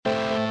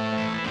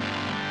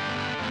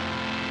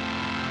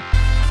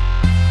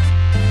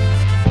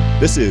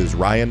This is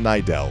Ryan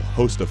Niddel,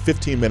 host of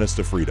 15 Minutes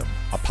to Freedom,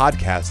 a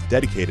podcast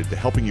dedicated to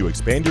helping you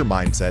expand your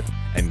mindset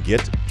and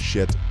get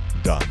shit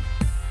done.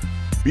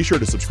 Be sure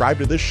to subscribe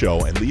to this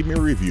show and leave me a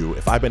review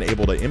if I've been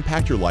able to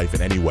impact your life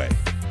in any way.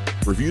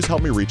 Reviews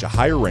help me reach a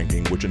higher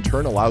ranking, which in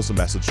turn allows the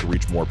message to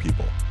reach more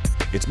people.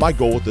 It's my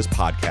goal with this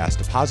podcast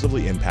to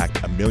positively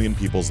impact 1 million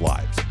people's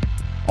lives.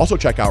 Also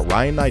check out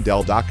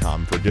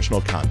RyanNiddel.com for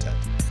additional content.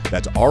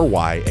 That's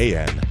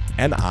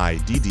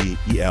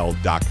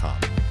RyanNiddel.com.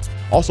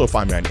 Also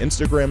find me on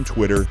Instagram,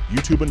 Twitter,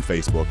 YouTube, and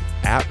Facebook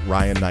at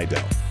Ryan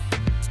Niddel.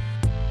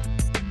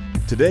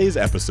 Today's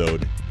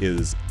episode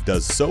is,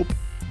 Does Soap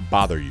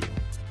Bother You?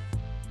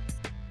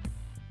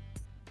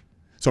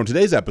 So in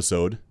today's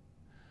episode,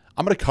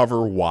 I'm going to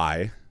cover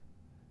why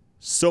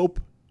soap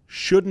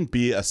shouldn't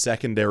be a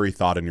secondary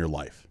thought in your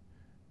life.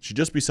 It should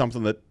just be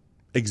something that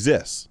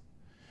exists,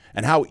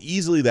 and how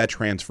easily that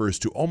transfers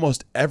to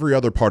almost every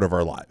other part of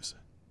our lives.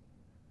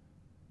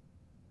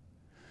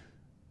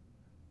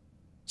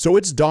 So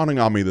it's dawning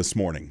on me this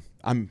morning.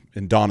 And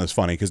Dawn is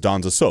funny because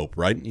Dawn's a soap,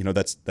 right? You know,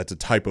 that's a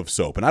type of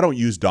soap. And I don't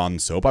use Dawn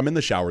soap. I'm in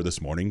the shower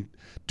this morning.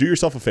 Do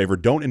yourself a favor.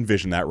 Don't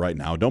envision that right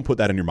now. Don't put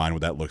that in your mind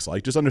what that looks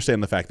like. Just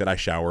understand the fact that I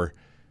shower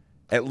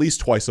at least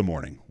twice a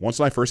morning. Once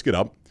when I first get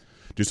up,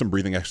 do some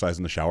breathing exercise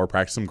in the shower,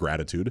 practice some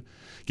gratitude,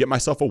 get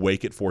myself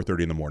awake at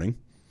 4:30 in the morning.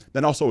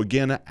 Then also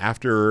again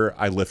after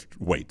I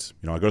lift weights.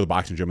 You know, I go to the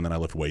boxing gym and then I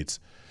lift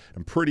weights.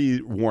 I'm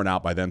pretty worn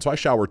out by then, so I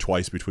shower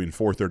twice between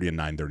 4:30 and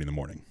 9:30 in the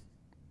morning.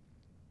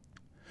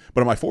 But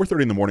in my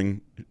 4:30 in the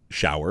morning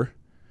shower,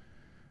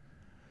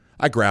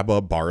 I grab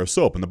a bar of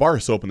soap. And the bar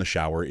of soap in the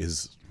shower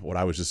is what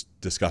I was just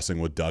discussing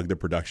with Doug, the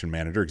production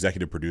manager,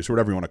 executive producer,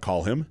 whatever you want to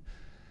call him.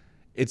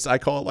 I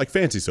call it like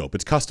fancy soap.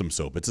 It's custom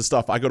soap. It's the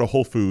stuff. I go to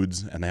Whole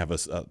Foods and they have a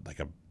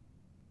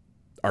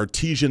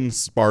artesian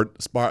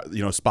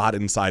spot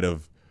inside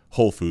of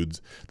Whole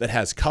Foods that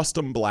has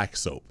custom black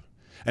soap.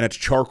 And it's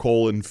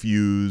charcoal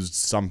infused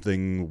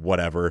something,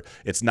 whatever.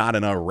 It's not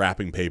in a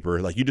wrapping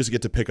paper. Like, you just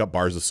get to pick up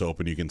bars of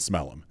soap and you can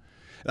smell them.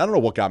 And I don't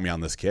know what got me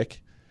on this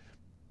kick.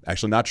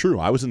 Actually, not true.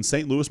 I was in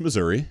St. Louis,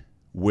 Missouri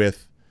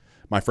with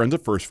my friends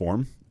at First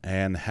Form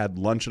and had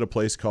lunch at a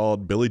place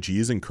called Billy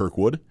G's in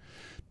Kirkwood.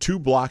 2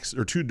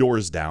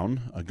 doors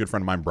down, a good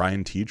friend of mine,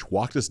 Brian Teach,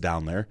 walked us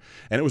down there.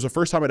 And it was the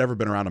first time I'd ever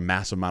been around a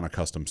massive amount of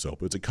custom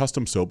soap. It was a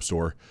custom soap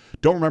store.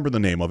 Don't remember the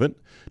name of it.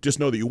 Just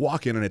know that you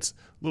walk in and it's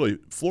literally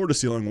floor to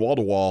ceiling, wall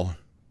to wall,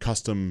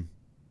 custom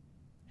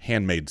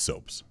handmade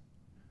soaps.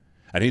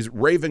 And he's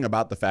raving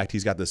about the fact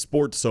he's got this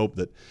sports soap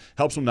that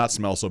helps him not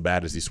smell so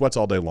bad as he sweats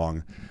all day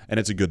long. And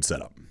it's a good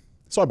setup.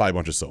 So I buy a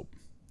bunch of soap.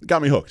 It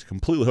got me hooked,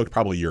 completely hooked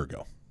probably a year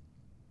ago.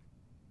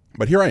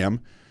 But here I am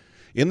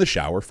in the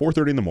shower,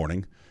 4:30 in the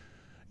morning.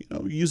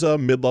 Use a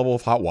mid-level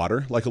of hot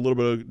water, like a little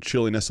bit of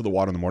chilliness of the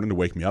water in the morning to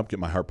wake me up, get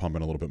my heart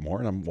pumping a little bit more.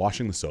 And I'm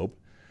washing the soap,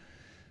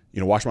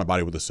 wash my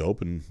body with the soap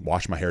and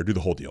wash my hair, do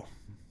the whole deal.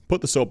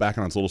 Put the soap back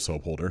on its little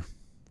soap holder,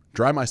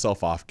 dry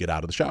myself off, get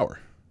out of the shower.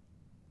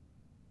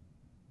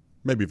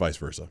 Maybe vice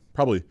versa.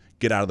 Probably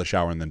get out of the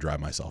shower and then dry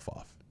myself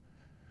off.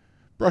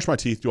 Brush my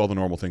teeth, do all the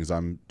normal things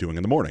I'm doing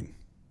in the morning.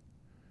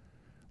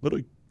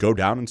 Literally go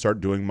down and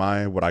start doing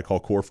my, what I call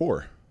core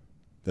 4.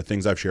 The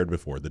things I've shared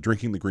before, the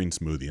drinking the green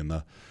smoothie and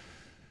the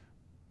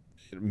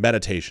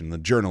meditation, the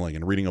journaling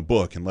and reading a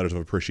book and letters of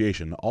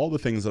appreciation, all the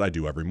things that I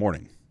do every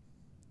morning.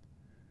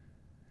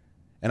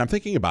 And I'm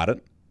thinking about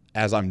it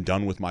as I'm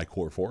done with my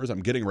core 4, as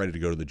I'm getting ready to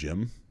go to the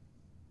gym.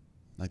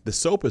 Like, the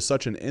soap is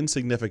such an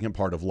insignificant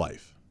part of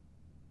life,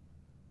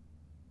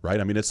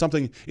 right? I mean, it's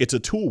a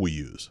tool we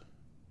use.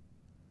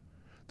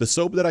 The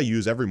soap that I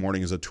use every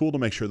morning is a tool to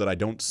make sure that I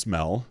don't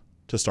smell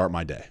to start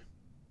my day.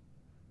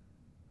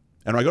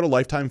 And when I go to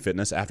Lifetime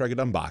Fitness after I get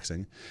done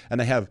boxing, and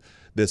they have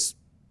this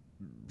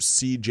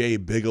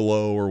CJ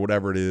Bigelow or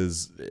whatever it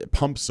is,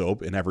 pump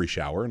soap in every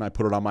shower, and I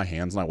put it on my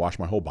hands and I wash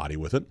my whole body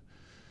with it.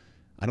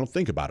 I don't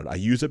think about it. I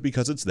use it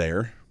because it's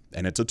there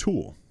and it's a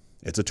tool.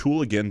 It's a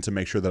tool, again, to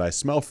make sure that I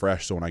smell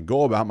fresh, so when I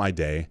go about my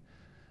day,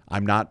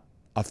 I'm not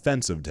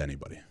offensive to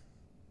anybody.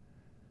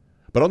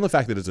 But on the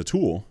fact that it's a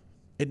tool,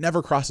 it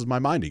never crosses my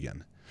mind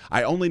again.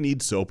 I only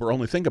need soap or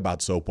only think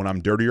about soap when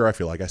I'm dirty or I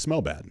feel like I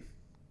smell bad.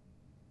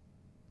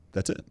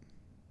 That's it.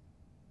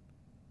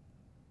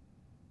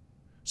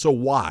 So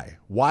why?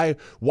 Why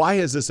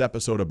is this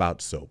episode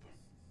about soap?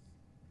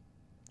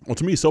 Well,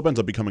 to me, soap ends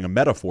up becoming a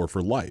metaphor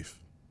for life.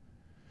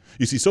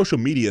 You see, social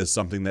media is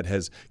something that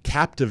has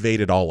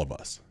captivated all of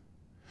us.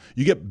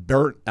 You get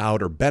burnt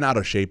out or bent out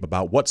of shape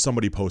about what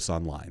somebody posts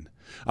online,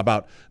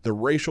 about the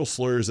racial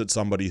slurs that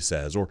somebody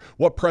says, or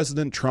what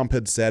President Trump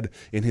had said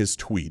in his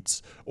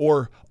tweets,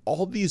 or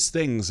all these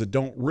things that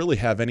don't really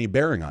have any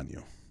bearing on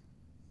you.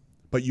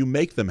 But you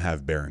make them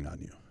have bearing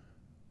on you.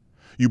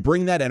 You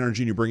bring that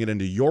energy and you bring it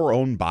into your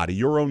own body,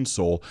 your own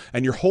soul,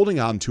 and you're holding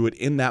on to it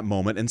in that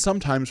moment, and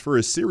sometimes for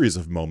a series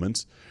of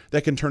moments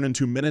that can turn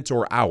into minutes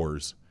or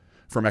hours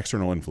from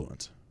external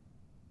influence.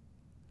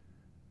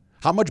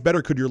 How much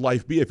better could your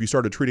life be if you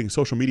started treating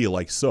social media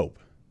like soap?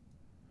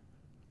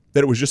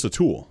 That it was just a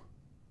tool.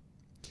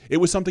 It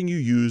was something you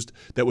used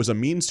that was a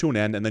means to an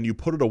end, and then you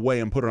put it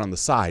away and put it on the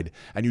side,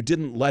 and you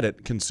didn't let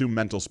it consume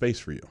mental space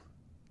for you.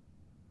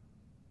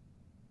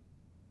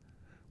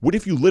 What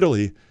if you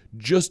literally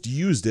just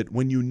used it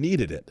when you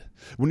needed it?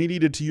 When you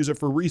needed to use it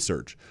for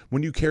research,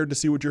 when you cared to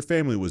see what your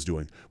family was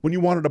doing, when you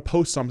wanted to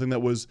post something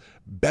that was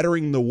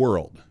bettering the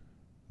world?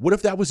 What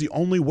if that was the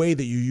only way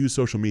that you use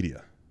social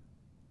media?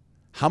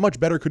 How much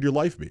better could your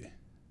life be?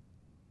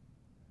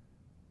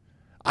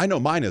 I know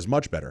mine is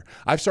much better.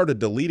 I've started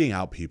deleting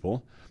out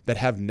people that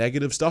have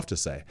negative stuff to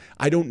say.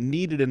 I don't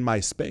need it in my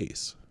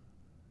space.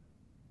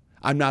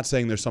 I'm not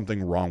saying there's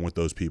something wrong with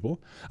those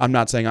people. I'm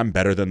not saying I'm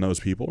better than those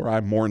people or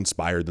I'm more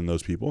inspired than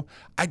those people.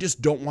 I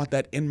just don't want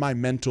that in my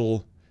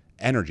mental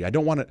energy. I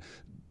don't want it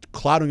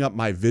clouding up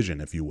my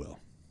vision, if you will.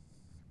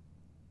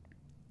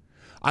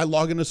 I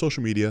log into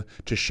social media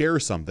to share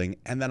something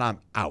and then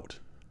I'm out.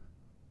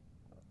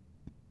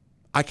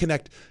 I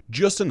connect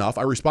just enough.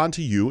 I respond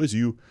to you as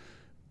you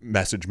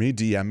message me,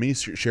 DM me,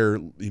 share,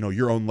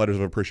 your own letters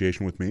of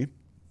appreciation with me.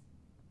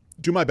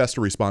 Do my best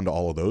to respond to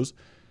all of those.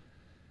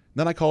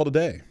 Then I call it a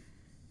day.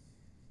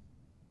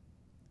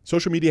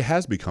 Social media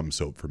has become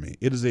soap for me.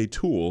 It is a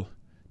tool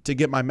to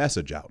get my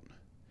message out.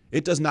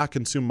 It does not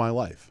consume my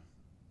life.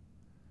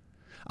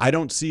 I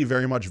don't see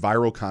very much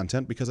viral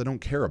content because I don't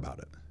care about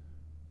it.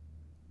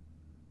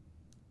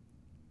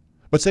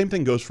 But same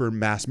thing goes for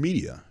mass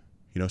media.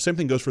 Same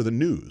thing goes for the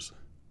news.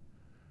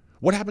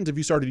 What happens if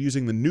you started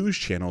using the news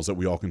channels that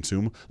we all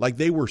consume like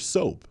they were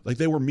soap, like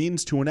they were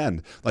means to an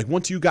end? Like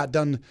once you got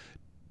done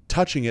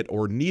touching it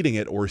or needing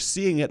it or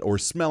seeing it or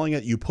smelling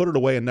it, you put it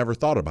away and never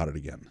thought about it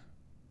again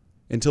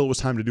until it was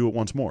time to do it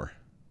once more.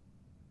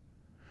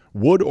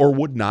 Would or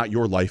would not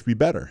your life be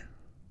better?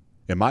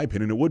 In my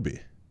opinion, it would be.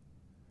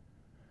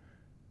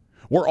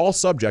 We're all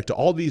subject to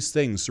all these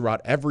things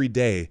throughout every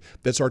day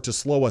that start to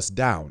slow us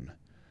down,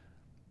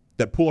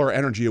 that pull our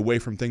energy away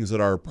from things that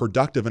are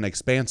productive and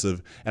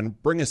expansive and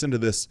bring us into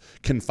this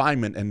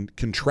confinement and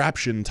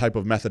contraption type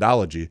of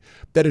methodology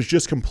that is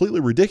just completely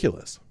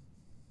ridiculous.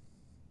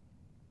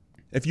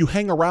 If you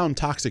hang around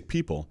toxic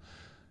people,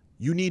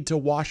 you need to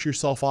wash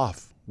yourself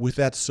off with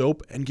that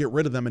soap and get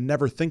rid of them and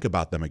never think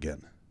about them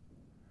again.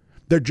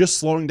 They're just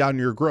slowing down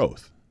your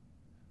growth.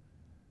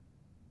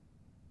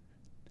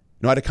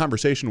 I had a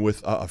conversation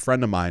with a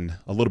friend of mine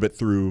a little bit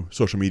through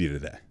social media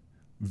today.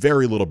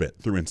 Very little bit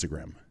through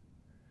Instagram.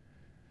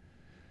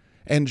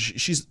 And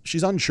she's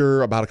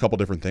unsure about a couple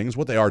different things.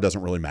 What they are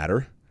doesn't really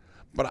matter.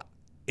 But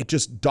it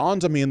just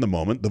dawns on me in the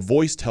moment. The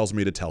voice tells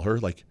me to tell her,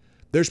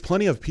 there's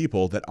plenty of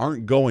people that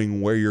aren't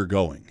going where you're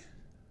going.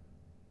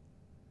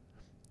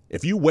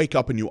 If you wake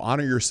up and you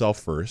honor yourself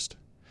first,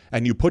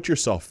 and you put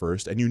yourself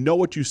first, and you know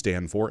what you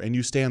stand for, and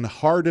you stand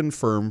hard and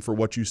firm for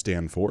what you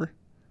stand for,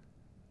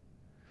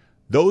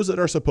 those that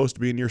are supposed to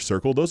be in your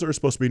circle, those that are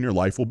supposed to be in your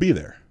life will be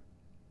there.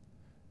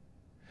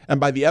 And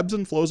by the ebbs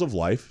and flows of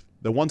life,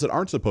 the ones that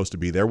aren't supposed to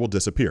be there will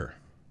disappear.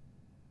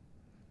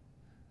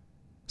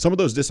 Some of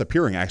those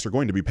disappearing acts are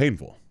going to be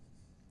painful.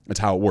 It's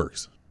how it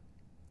works.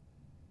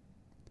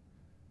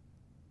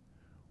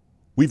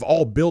 We've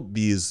all built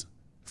these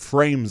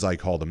frames, I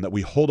call them, that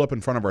we hold up in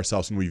front of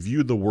ourselves and we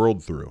view the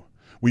world through.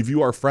 We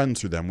view our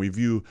friends through them. We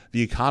view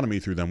the economy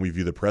through them. We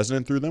view the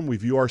president through them. We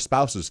view our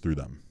spouses through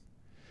them.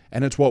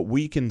 And it's what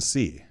we can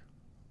see.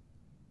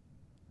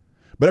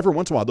 But every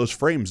once in a while, those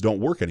frames don't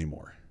work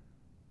anymore.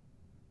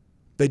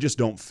 They just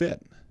don't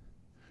fit.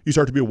 You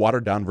start to be a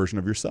watered down version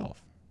of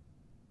yourself.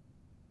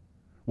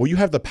 Well, you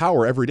have the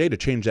power every day to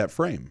change that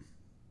frame.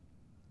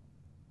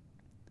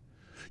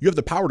 You have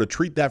the power to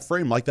treat that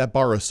frame like that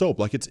bar of soap,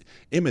 like it's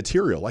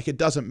immaterial, like it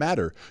doesn't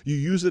matter. You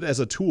use it as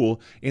a tool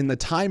in the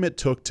time it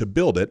took to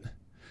build it,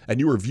 and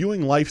you were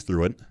viewing life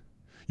through it.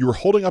 You were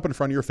holding up in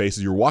front of your face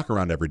as you walk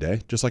around every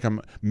day, just like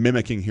I'm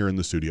mimicking here in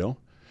the studio.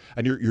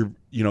 And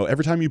you're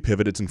every time you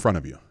pivot, it's in front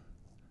of you.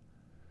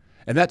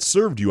 And that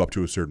served you up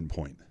to a certain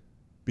point,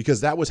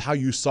 because that was how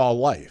you saw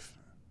life.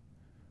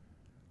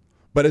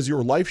 But as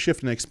your life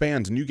shifts and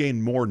expands and you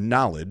gain more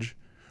knowledge,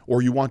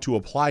 or you want to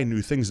apply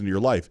new things into your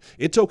life,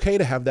 it's okay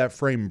to have that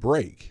frame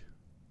break,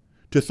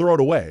 to throw it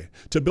away,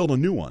 to build a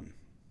new one,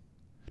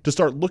 to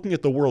start looking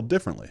at the world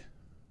differently.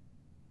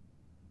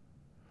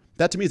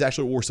 That to me is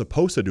actually what we're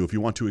supposed to do if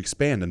you want to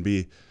expand and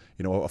be,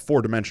 a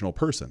four-dimensional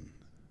person.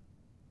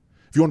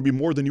 If you want to be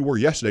more than you were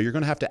yesterday, you're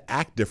going to have to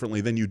act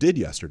differently than you did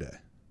yesterday.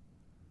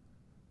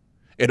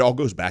 It all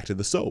goes back to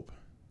the soap.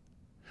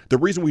 The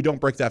reason we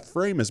don't break that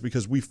frame is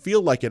because we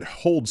feel like it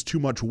holds too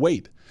much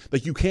weight.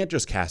 Like you can't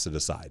just cast it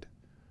aside.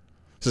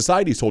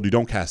 Society's told you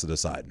don't cast it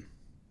aside.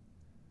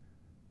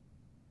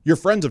 Your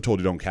friends have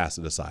told you don't cast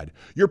it aside.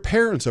 Your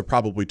parents have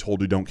probably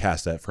told you don't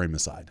cast that frame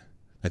aside.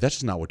 That's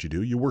just not what you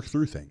do. You work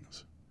through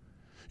things.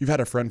 You've had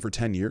a friend for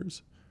 10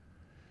 years.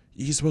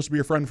 He's supposed to be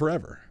your friend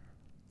forever.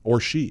 Or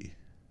she.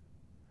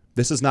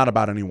 This is not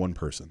about any one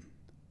person.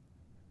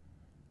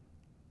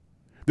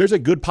 There's a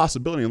good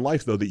possibility in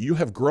life, though, that you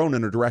have grown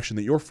in a direction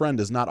that your friend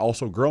is not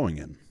also growing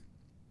in.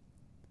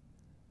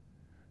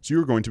 So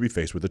you're going to be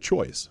faced with a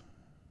choice.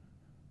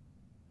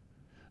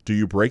 Do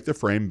you break the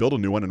frame, build a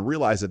new one, and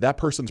realize that that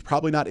person's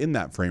probably not in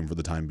that frame for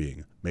the time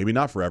being? Maybe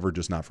not forever,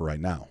 just not for right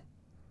now.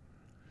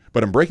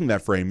 But in breaking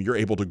that frame, you're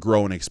able to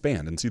grow and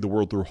expand and see the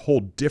world through a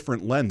whole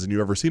different lens than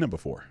you've ever seen it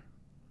before.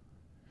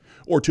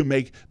 Or to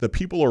make the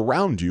people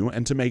around you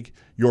and to make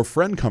your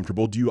friend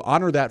comfortable, do you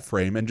honor that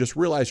frame and just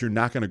realize you're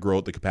not going to grow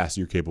at the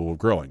capacity you're capable of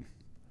growing?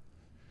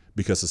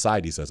 Because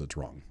society says it's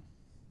wrong.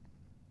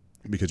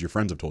 Because your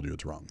friends have told you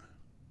it's wrong.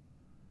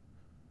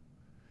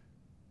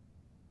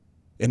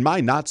 In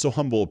my not so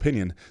humble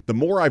opinion, the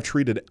more I've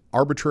treated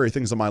arbitrary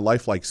things in my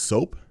life like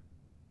soap,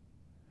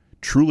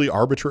 truly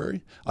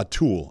arbitrary, a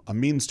tool, a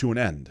means to an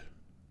end,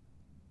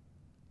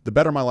 the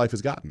better my life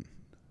has gotten.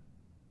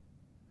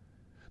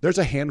 There's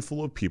a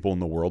handful of people in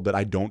the world that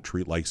I don't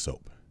treat like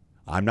soap.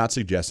 I'm not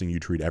suggesting you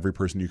treat every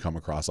person you come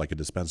across like a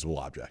dispensable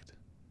object.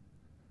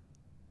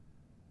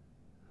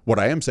 What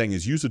I am saying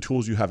is use the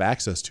tools you have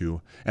access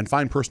to and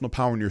find personal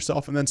power in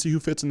yourself and then see who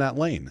fits in that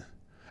lane.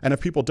 And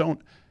if people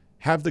don't,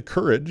 have the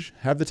courage,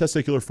 have the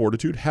testicular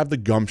fortitude, have the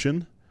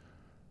gumption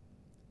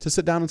to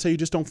sit down and say you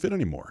just don't fit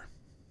anymore.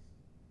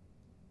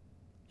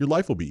 Your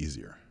life will be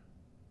easier.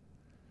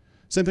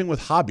 Same thing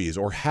with hobbies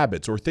or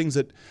habits or things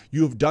that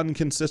you have done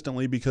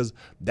consistently because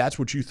that's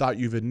what you thought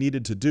you've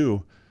needed to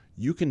do.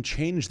 You can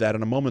change that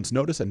in a moment's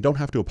notice and don't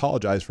have to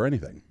apologize for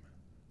anything.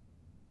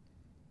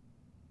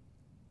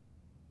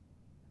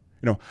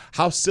 You know,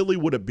 how silly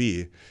would it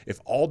be if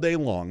all day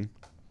long,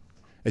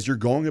 as you're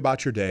going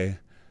about your day,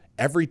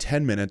 every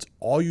 10 minutes,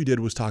 all you did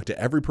was talk to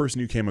every person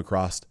you came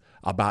across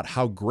about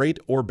how great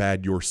or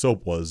bad your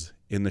soap was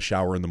in the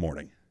shower in the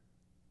morning?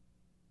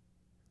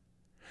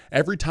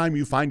 Every time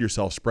you find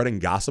yourself spreading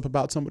gossip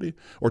about somebody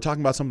or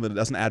talking about something that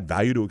doesn't add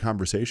value to a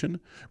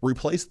conversation,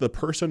 replace the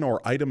person or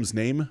item's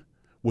name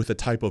with a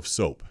type of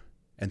soap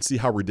and see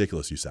how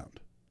ridiculous you sound.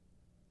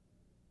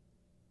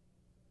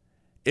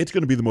 It's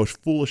going to be the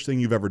most foolish thing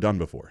you've ever done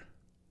before.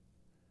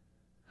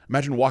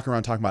 Imagine walking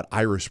around talking about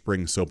Irish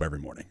Spring soap every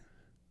morning,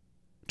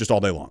 just all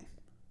day long.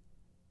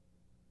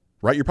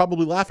 Right? You're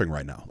probably laughing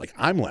right now. Like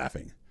I'm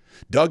laughing.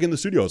 Doug in the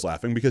studio is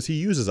laughing because he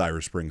uses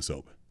Irish Spring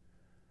soap.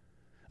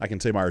 I can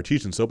say my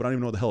artesian soap, but I don't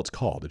even know what the hell it's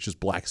called. It's just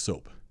black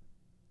soap.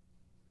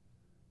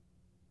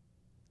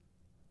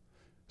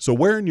 So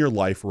where in your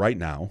life right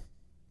now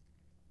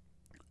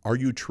are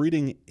you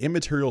treating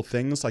immaterial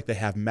things like they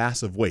have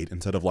massive weight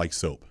instead of like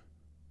soap?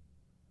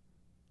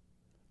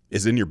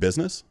 Is it in your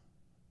business?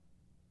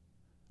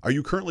 Are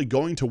you currently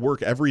going to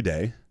work every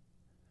day,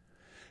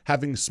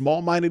 having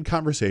small-minded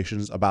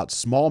conversations about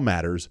small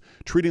matters,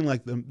 treating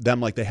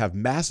them like they have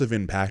massive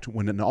impact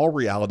when in all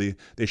reality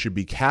they should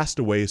be cast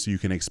away so you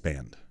can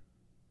expand?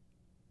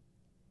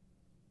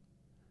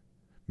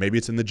 Maybe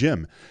it's in the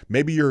gym.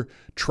 Maybe you're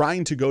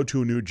trying to go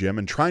to a new gym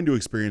and trying to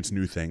experience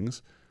new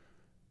things,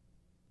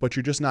 but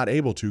you're just not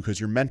able to because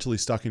you're mentally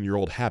stuck in your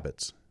old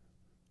habits.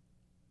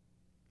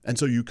 And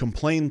so you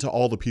complain to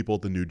all the people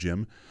at the new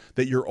gym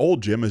that your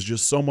old gym is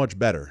just so much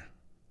better.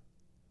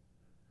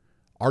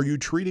 Are you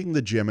treating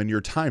the gym and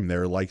your time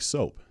there like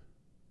soap?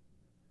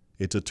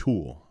 It's a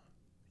tool.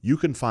 You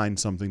can find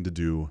something to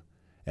do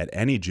at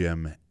any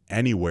gym,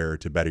 anywhere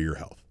to better your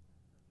health.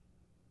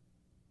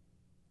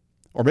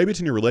 Or maybe it's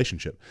in your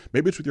relationship.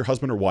 Maybe it's with your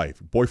husband or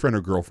wife, boyfriend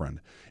or girlfriend.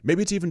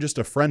 Maybe it's even just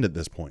a friend at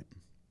this point.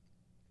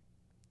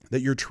 That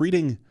you're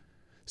treating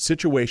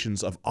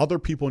situations of other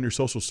people in your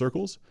social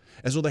circles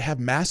as though they have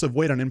massive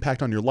weight and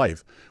impact on your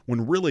life,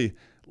 when really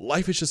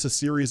life is just a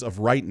series of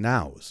right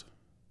nows.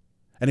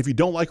 And if you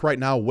don't like right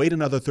now, wait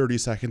another 30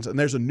 seconds and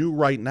there's a new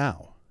right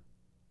now.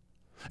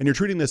 And you're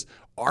treating this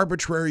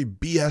arbitrary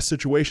BS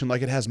situation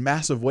like it has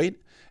massive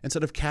weight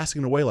instead of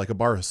casting it away like a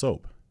bar of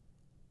soap.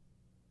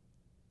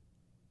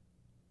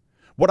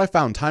 What I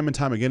found time and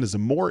time again is the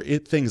more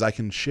things I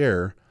can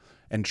share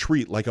and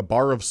treat like a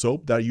bar of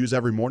soap that I use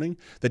every morning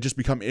that just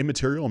become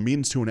immaterial and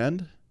means to an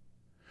end,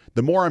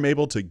 the more I'm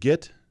able to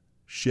get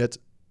shit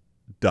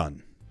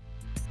done.